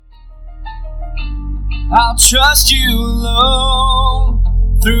I'll trust you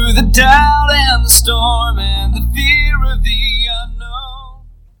alone through the doubt and the storm and the fear of the unknown.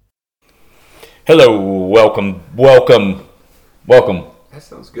 Hello, welcome. That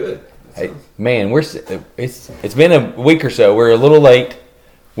sounds good. Man, it's been a week or so. We're a little late.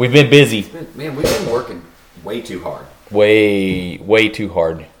 We've been busy. We've been working way too hard. Way too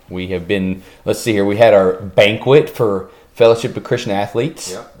hard. We have been. Let's see here. We had our banquet for Fellowship of Christian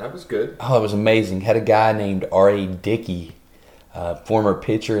Athletes. Yeah, that was good. Oh, it was amazing. Had a guy named R.A. Dickey, former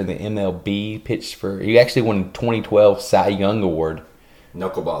pitcher in the MLB, pitched for. He actually won the 2012 Cy Young Award.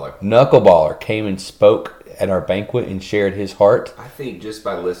 Knuckleballer Came and spoke at our banquet and shared his heart. I think just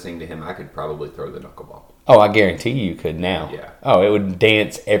by listening to him, I could probably throw the knuckleball. Oh, I guarantee you could now. Yeah. Oh, it would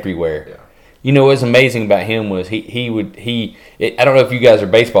dance everywhere. Yeah. You know what's amazing about him was I don't know if you guys are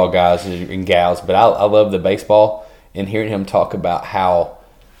baseball guys and gals, but I love the baseball and hearing him talk about how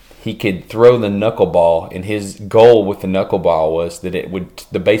he could throw the knuckleball, and his goal with the knuckleball was that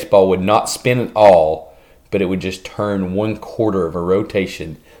the baseball would not spin at all, but it would just turn 1/4 of a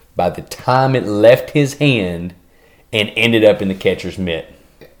rotation by the time it left his hand and ended up in the catcher's mitt.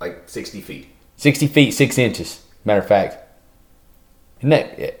 Like 60 feet. 60 feet, 6 inches, matter of fact.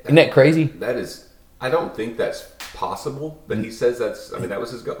 Isn't that crazy? That is, I don't think that's possible, but he says that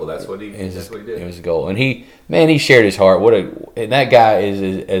was his goal. That's what he did. It was his goal. And he shared his heart. And that guy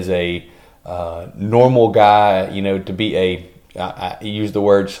is as a normal guy, to be I use the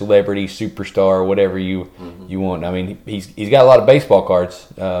word celebrity, superstar, whatever you want. I mean, he's got a lot of baseball cards,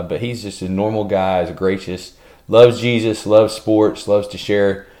 but he's just a normal guy, is gracious, loves Jesus, loves sports, loves to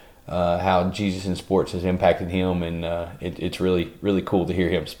share how Jesus in sports has impacted him, and it's really, really cool to hear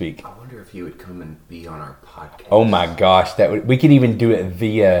him speak. I wonder if he would come and be on our podcast. Oh my gosh, we could even do it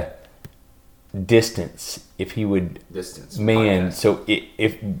via distance if he would. Distance, man. podcast. So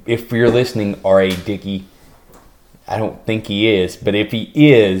if you're listening, R.A. Dickey, I don't think he is, but if he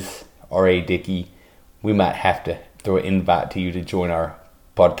is, R.A. Dickey, we might have to throw an invite to you to join our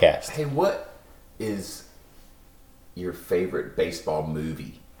podcast. Hey, what is your favorite baseball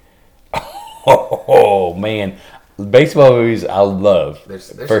movie? Oh man, baseball movies I love.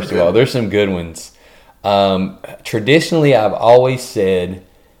 First of all, there's some good ones. Traditionally, I've always said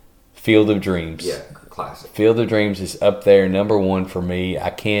Field of Dreams. Yeah, classic. Field of Dreams is up there, number one for me. I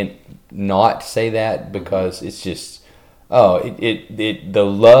can't not say that because it's just the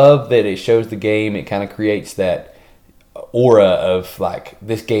love that it shows the game. It kind of creates that aura of like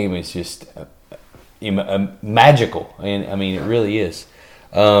this game is just magical, and I mean it really is.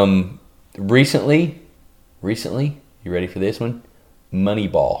 Recently, you ready for this one?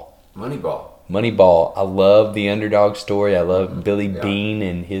 Moneyball. I love the underdog story. I love Billy Beane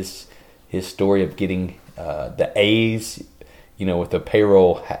and his story of getting the A's, with a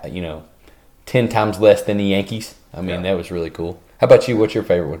payroll, 10 times less than the Yankees. I mean, that was really cool. How about you? What's your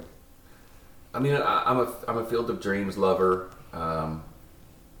favorite one? I mean, I'm a Field of Dreams lover. The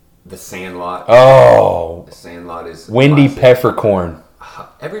Sandlot. Oh, The Sandlot is Wendy classic. Peppercorn.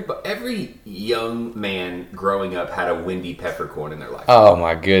 Every young man growing up had a Wendy Peppercorn in their life. Oh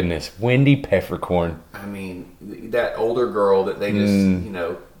my goodness, Wendy Peppercorn. I mean, that older girl that they just,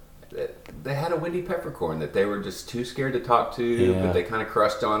 they had a Wendy Peppercorn that they were just too scared to talk to, but they kind of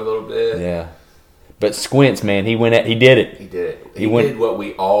crushed on a little bit. Yeah. But Squints, man, he did it. He did it. He did what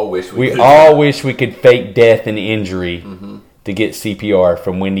we all wish we could. We all wish we could fake death and injury to get CPR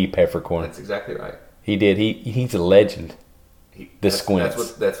from Wendy Peppercorn. That's exactly right. He did. He's a legend.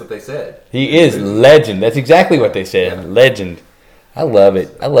 Squints. That's what they said. He is legend. That's exactly what they said. Yeah. Legend. I love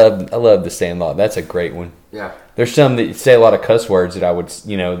it. I love the Sandlot. That's a great one. Yeah. There's some that say a lot of cuss words that I would,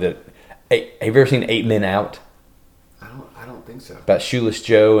 that. Hey, have you ever seen 8 Men Out? I don't think so. About Shoeless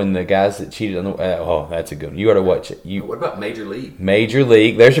Joe and the guys that cheated on the. That's a good one. You got to watch it. What about Major League? Major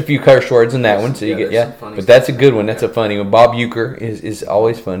League. There's a few curse words in that one, so you get But that's a good one. That's a funny one. Bob Uecker is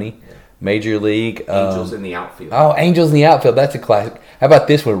always funny. Yeah. Major League. Angels in the Outfield. Oh, Angels in the Outfield. That's a classic. How about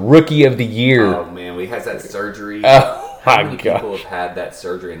this one? Rookie of the Year. Oh man, we had that surgery. Oh How many people have had that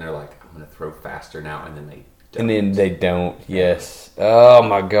surgery and they're like, I'm going to throw faster now, and then they don't. And then they don't. Yes. Oh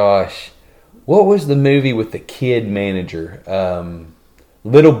my gosh. What was the movie with the kid manager?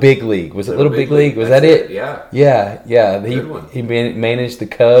 Little Big League. Was it Little Big League? Was that it? Yeah. Yeah. Good one. He managed the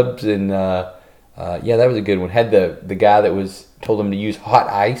Cubs, and that was a good one. Had the guy that told him to use hot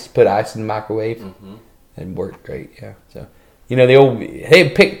ice, put ice in the microwave, and worked great. Yeah. So the old they're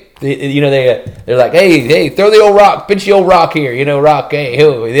like, hey, throw the old rock, pitch the old rock here, rock. Hey,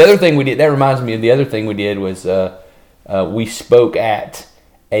 the other thing we did, that reminds me of the other thing we did was we spoke at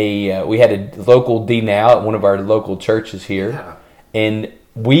we had a local D now at one of our local churches here, and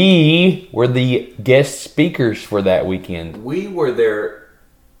we were the guest speakers for that weekend. We were their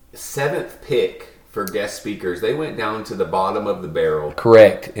 7th pick for guest speakers. They went down to the bottom of the barrel.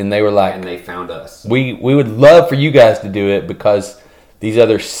 Correct. And they were like, and they found us. We would love for you guys to do it because these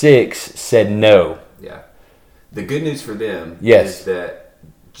other 6 said no. Yeah. The good news for them Yes. is that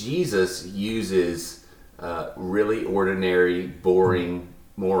Jesus uses really ordinary, boring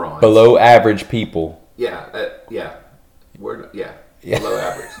morons. Below average people. Yeah. Below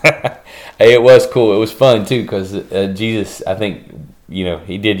average. Hey, it was cool. It was fun too because Jesus, I think,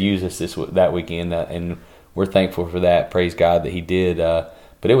 he did use us that weekend, and we're thankful for that. Praise God that He did.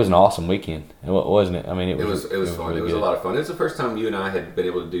 But it was an awesome weekend, wasn't it? I mean, it was fun. really It was good. a lot of fun. It was the first time you and I had been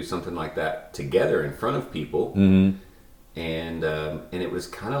able to do something like that together in front of people, Mm-hmm. and it was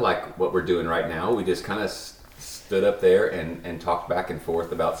kind of like what we're doing right now. We just kind of stood up there and talked back and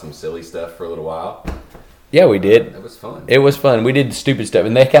forth about some silly stuff for a little while. Yeah, we did. It was fun. It was fun. We did stupid stuff,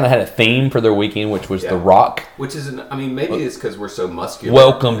 and they kind of had a theme for their weekend, which was The Rock. Which is, maybe it's because we're so muscular.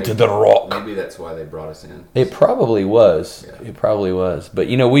 Welcome to The Rock. Maybe that's why they brought us in. It probably was. Yeah. It probably was. But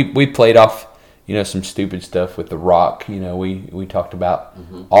we played off some stupid stuff with The Rock. We talked about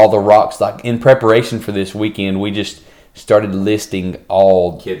all the rocks. Like in preparation for this weekend, we just started listing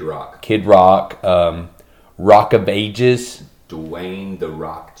all Kid Rock. Rock of Ages, Dwayne The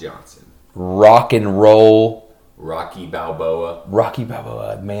Rock Johnson. Rock and Roll, Rocky Balboa. Rocky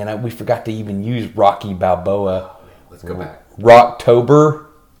Balboa. Man, we forgot to even use Rocky Balboa. Let's go back. Rocktober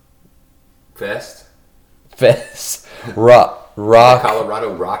Fest. Rock.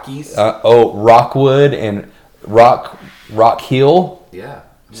 Colorado Rockies. Rockwood and Rock Hill. Yeah.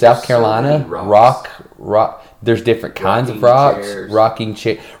 South Carolina. So Rock. There's different kinds of rocks. Chairs.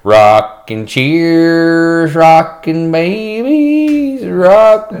 Rocking cheers, rocking babies,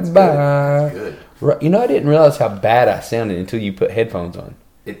 rock by. Good. I didn't realize how bad I sounded until you put headphones on.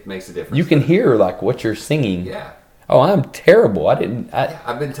 It makes a difference. You can hear like what you're singing. Yeah. Oh, I'm terrible. I've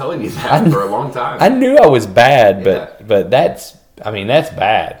been telling you that for a long time. I knew I was bad, Yeah. but that's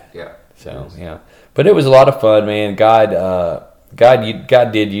bad. Yeah. So yeah, but it was a lot of fun, man. God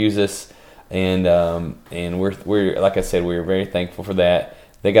did use us, and we're like I said, we were very thankful for that.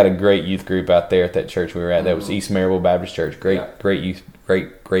 They got a great youth group out there at that church we were at. That was East Maryville Baptist Church. Great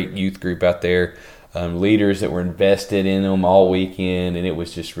youth group out there. Leaders that were invested in them all weekend, and it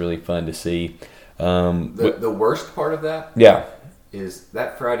was just really fun to see. The worst part of that Yeah. is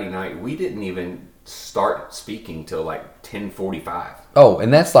that Friday night we didn't even start speaking till like 10:45. Oh,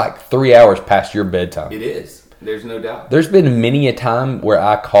 and that's like 3 hours past your bedtime. It is. There's no doubt. There's been many a time where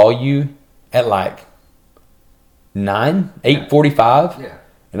I call you at like 8:45. Yeah.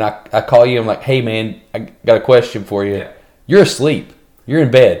 And I call you. I'm like, hey man, I got a question for you. Yeah. You're asleep. You're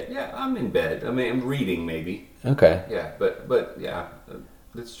in bed. Yeah, I'm in bed. I'm reading maybe. Okay. Yeah, but yeah,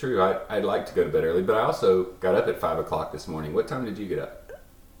 that's true. I'd like to go to bed early, but I also got up at 5 o'clock this morning. What time did you get up?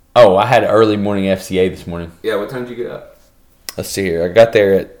 Oh, I had an early morning FCA this morning. Yeah, what time did you get up? Let's see here. I got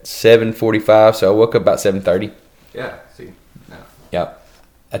there at 7:45, so I woke up about 7:30. Yeah, see, no, Yep.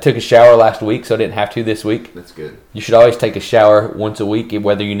 I took a shower last week, so I didn't have to this week. that's good. You should always take a shower once a week,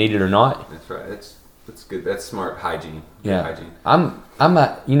 whether you need it or not. That's right. That's good. That's smart hygiene. Good Yeah. hygiene. I'm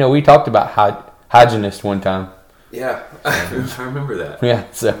not. We talked about hygienist one time. Yeah, I remember that. Yeah.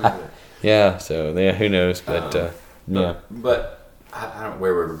 So I remember that. who knows? But yeah. But I don't know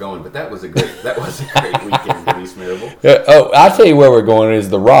where we were going, but that was a great weekend in East Maryville. I'll tell you where we're going is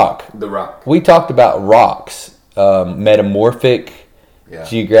The Rock. The Rock. We talked about rocks, metamorphic,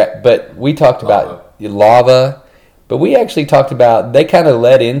 Yeah. but we talked about lava. But we actually talked about, they kind of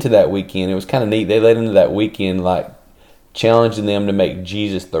led into that weekend. It was kind of neat. They led into that weekend like challenging them to make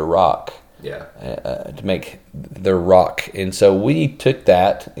Jesus the rock. Yeah. To make the rock. And so we took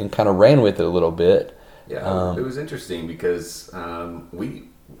that and kind of ran with it a little bit. Yeah, it was interesting because we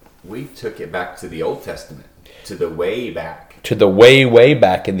took it back to the Old Testament, to the way back. To the way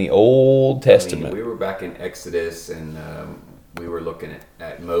back in the Old Testament. We were back in Exodus, and we were looking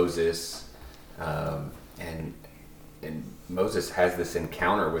at Moses, and Moses has this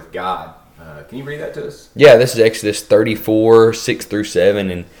encounter with God. Can you read that to us? Yeah, this is Exodus 34, 6 through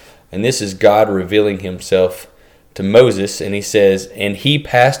 7, and this is God revealing himself to Moses, and he says, "And he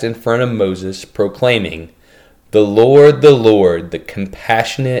passed in front of Moses, proclaiming, the Lord, the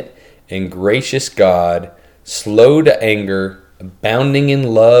compassionate and gracious God, slow to anger, abounding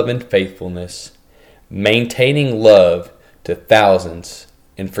in love and faithfulness, maintaining love to thousands,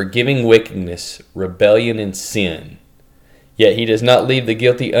 and forgiving wickedness, rebellion, and sin. Yet he does not leave the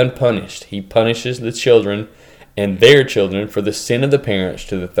guilty unpunished. He punishes the children and their children for the sin of the parents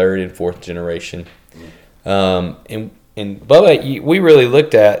to the third and fourth generation." And Bubba, we really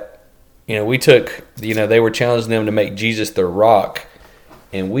looked at, we took, they were challenging them to make Jesus the rock,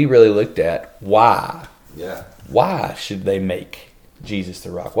 and we really looked at why. Yeah. Why should they make Jesus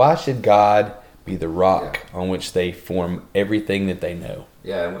the rock? Why should God be the rock on which they form everything that they know?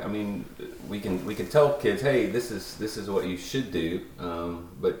 Yeah, I mean, we can tell kids, hey, this is what you should do,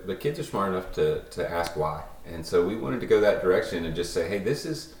 but kids are smart enough to ask why, and so we wanted to go that direction and just say, hey, this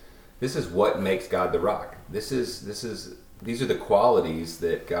is what makes God the rock. These are the qualities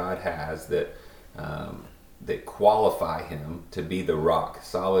that God has that qualify him to be the rock,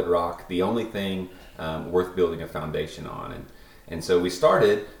 solid rock, the only thing worth building a foundation on, and so we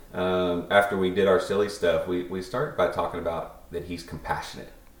started after we did our silly stuff. We started by talking about that he's compassionate.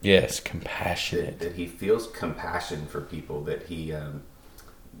 Yes, compassionate. That he feels compassion for people. That he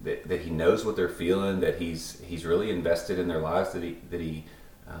that he knows what they're feeling. That he's really invested in their lives. That he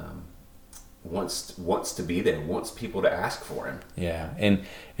wants to be there. Wants people to ask for him. Yeah, and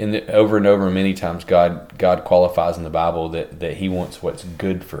over and over, many times, God qualifies in the Bible that He wants what's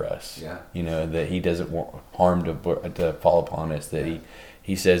good for us. Yeah. That He doesn't want harm to fall upon us. That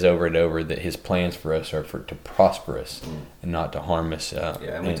He says over and over that His plans for us are to prosper us and not to harm us.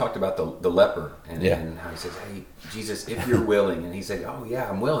 And we talked about the leper and how he says, hey, Jesus, if you're willing. And he said, oh, yeah,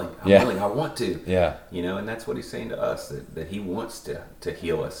 I'm willing. I'm willing. I want to. Yeah. And that's what he's saying to us, that he wants to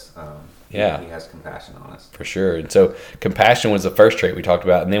heal us. He has compassion on us. For sure. And so compassion was the first trait we talked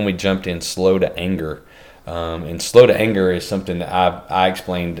about. And then we jumped in slow to anger. And slow to anger is something that I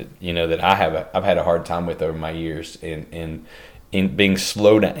explained, that I've had a hard time with over my years. In being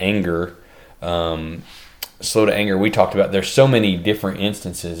slow to anger, we talked about there's so many different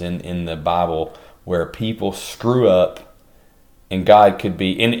instances in the Bible where people screw up and God could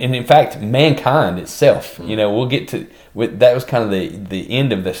be, and in fact, mankind itself, we'll get to, that was kind of the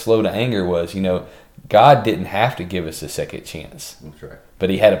end of the slow to anger was, God didn't have to give us a second chance. That's right. But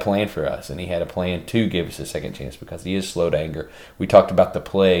He had a plan for us, and He had a plan to give us a second chance because He is slow to anger. We talked about the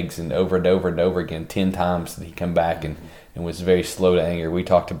plagues, and over and over and over again, 10 times that He come back and was very slow to anger. We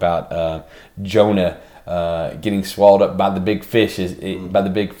talked about Jonah getting swallowed up by the big fish, and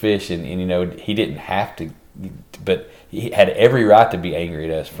he didn't have to, but he had every right to be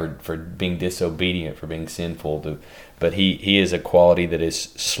angry at us for being disobedient, for being sinful. But he is a quality that is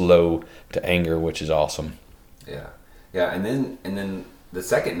slow to anger, which is awesome. Yeah, and then the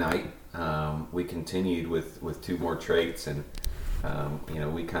second night we continued with two more traits, and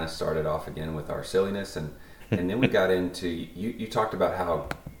we kind of started off again with our silliness, and then we got into you talked about how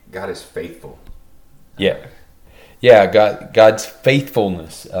God is faithful. God's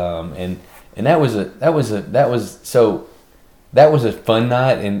faithfulness, and that was a fun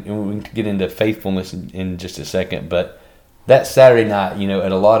night, and we can get into faithfulness in just a second. But that Saturday night,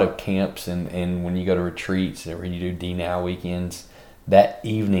 at a lot of camps and when you go to retreats or when you do D-Now weekends, that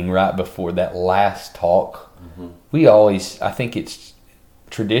evening right before that last talk, we always, I think it's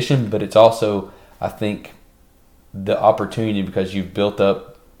tradition, but it's also, I think, the opportunity because you've built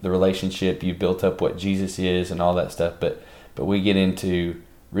up the relationship, you've built up what Jesus is and all that stuff, but we get into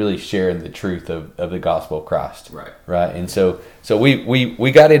really sharing the truth of the gospel of Christ. Right. And so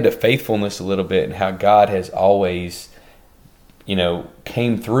we got into faithfulness a little bit and how God has always,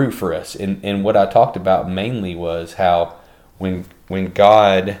 came through for us. And what I talked about mainly was how when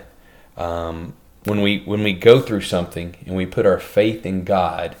God, when we go through something and we put our faith in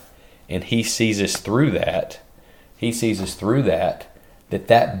God and He sees us through that,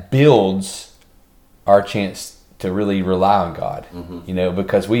 that builds our chance to really rely on God,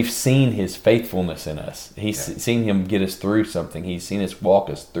 because we've seen His faithfulness in us. He's seen Him get us through something. He's seen us walk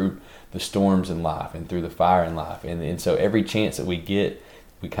us through the storms in life and through the fire in life. And so every chance that we get,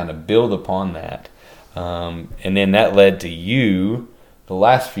 we kind of build upon that. And then that led to you, the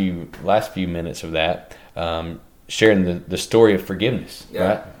last few minutes of that, sharing the story of forgiveness,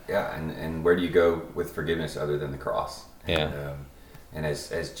 right? Yeah, and where do you go with forgiveness other than the cross? Yeah. And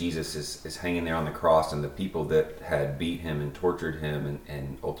as Jesus is hanging there on the cross, and the people that had beat Him and tortured Him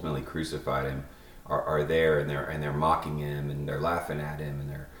and ultimately crucified Him are there, and they're mocking Him, and they're laughing at Him,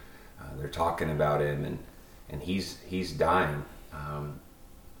 and they're talking about Him, and he's dying,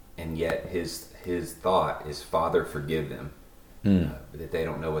 and yet his thought is, Father, forgive them, that they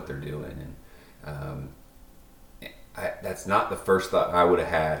don't know what they're doing, and that's not the first thought I would have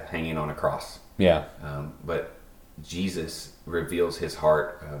had hanging on a cross. Yeah. But Jesus reveals His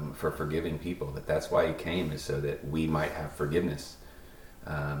heart for forgiving people. That's why He came, is so that we might have forgiveness.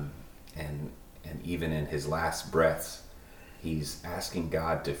 And even in His last breaths, He's asking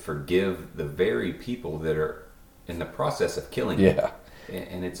God to forgive the very people that are in the process of killing Him. Yeah.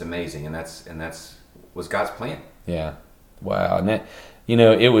 And it's amazing. And that's was God's plan. Yeah. Wow. And that,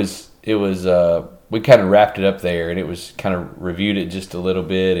 it was we kind of wrapped it up there, and it was kind of reviewed it just a little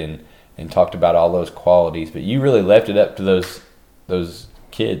bit and talked about all those qualities. But you really left it up to those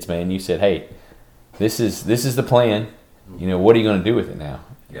kids, man. You said, hey, this is the plan. What are you going to do with it now?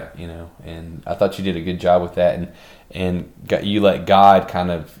 Yeah. And I thought you did a good job with that, and you let God kind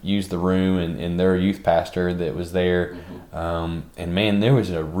of use the room and their youth pastor that was there. And man, there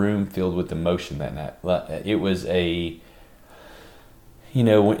was a room filled with emotion that night. It was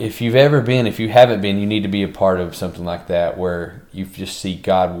if you haven't been, you need to be a part of something like that where you just see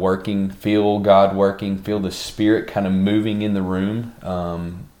God working, feel God working, feel the Spirit kind of moving in the room.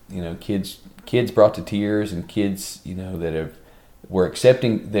 Kids brought to tears, and kids, that were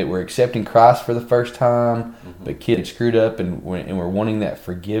accepting Christ for the first time, but kids screwed up and were wanting that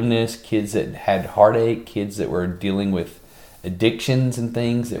forgiveness. Kids that had heartache, kids that were dealing with addictions and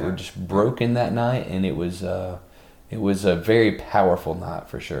things that were just broken that night, and it was a very powerful night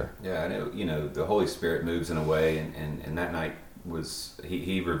for sure. Yeah, and the Holy Spirit moves in a way, and that night was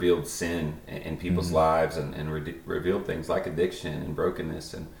he revealed sin in people's lives and revealed things like addiction and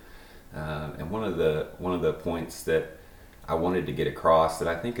brokenness, and one of the points that I wanted to get across that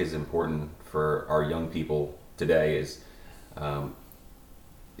I think is important for our young people today is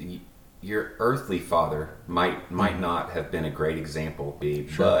your earthly father might not have been a great example,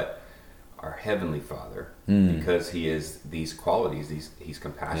 but our heavenly Father, because he is these qualities, he's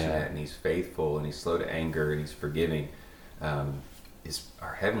compassionate and he's faithful and he's slow to anger and he's forgiving.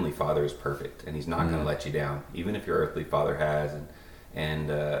 Our heavenly Father is perfect, and he's not going to let you down, even if your earthly father has. And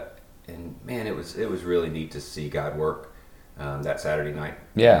man, it was really neat to see God work that Saturday night.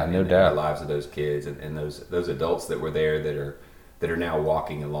 Yeah, no doubt. In the lives of those kids and those adults that were there that are now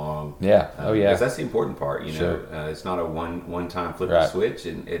walking along. Yeah. Oh yeah. Because that's the important part. Sure. It's not a one time flip the switch,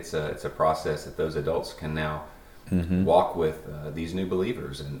 and it's a process that those adults can now walk with these new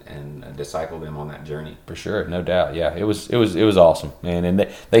believers and disciple them on that journey. For sure, no doubt. Yeah, it was awesome, man. And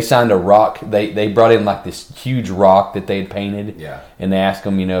they signed a rock. They brought in like this huge rock that they had painted. Yeah. And they asked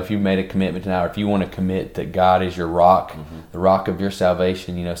them, if you made a commitment tonight, or if you want to commit that God is your rock, the rock of your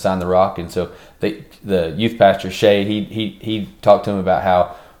salvation, sign the rock. And so the youth pastor Shay, he talked to them about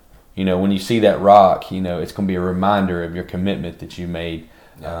how, when you see that rock, it's going to be a reminder of your commitment that you made.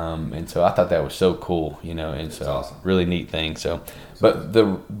 Yeah. And so I thought that was so cool, and it's so awesome. Really neat thing. So,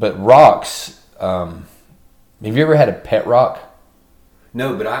 but rocks. Have you ever had a pet rock?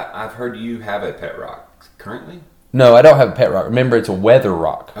 No, but I've heard you have a pet rock currently. No, I don't have a pet rock. Remember, it's a weather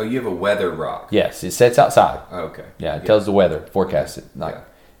rock. Oh, you have a weather rock. Yes, it sits outside. Oh, okay. Yeah, it tells the weather, forecasts it.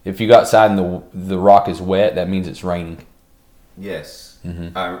 If you go outside and the rock is wet, that means it's raining. Yes,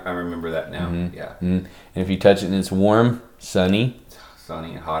 I remember that now. Yeah. And if you touch it and it's warm, sunny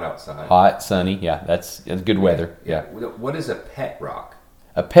and hot outside. Hot, sunny, yeah, that's good weather. Yeah. What is a pet rock?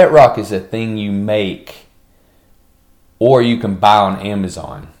 A pet rock is a thing you make, or you can buy on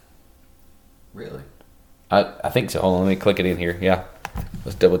Amazon. Really? I think so. Hold on, let me click it in here. Yeah,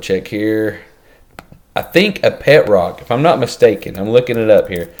 let's double check here. I think a pet rock, if I'm not mistaken, I'm looking it up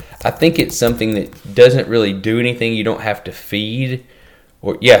here. I think it's something that doesn't really do anything. You don't have to feed.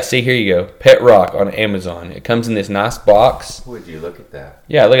 See, here you go. Pet rock on Amazon. It comes in this nice box. Would you look at that?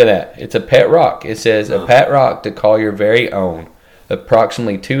 Yeah, look at that. It's a pet rock. It says a pet rock to call your very own.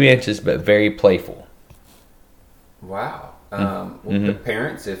 Approximately 2 inches, but very playful. Wow. The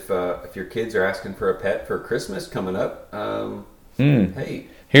parents, if your kids are asking for a pet for Christmas coming up, hey.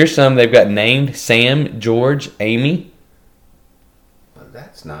 Here's some they've got named: Sam, George, Amy. Well,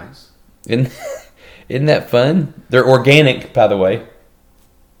 that's nice. Isn't that fun? They're organic, by the way.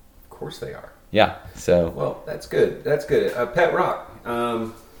 Of course they are. Yeah. So. Well, that's good. That's good. Pet Rock.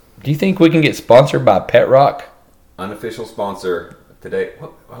 Do you think we can get sponsored by Pet Rock? Unofficial sponsor today.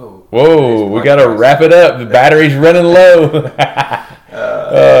 Whoa! We got to wrap it up. The battery's running low.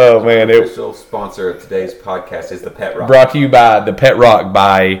 Oh man! Official sponsor of today's podcast is the Pet Rock. Brought to you by the Pet Rock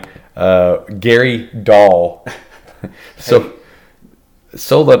by Gary Dahl. So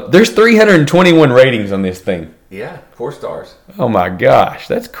sold up. There's 321 ratings on this thing. Yeah, 4 stars. Oh my gosh,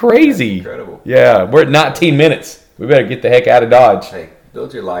 that's crazy. That's incredible. Yeah, we're at 19 minutes. We better get the heck out of Dodge. Hey,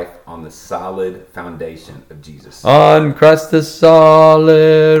 build your life on the solid foundation of Jesus. On Christ the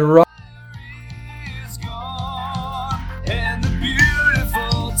solid rock.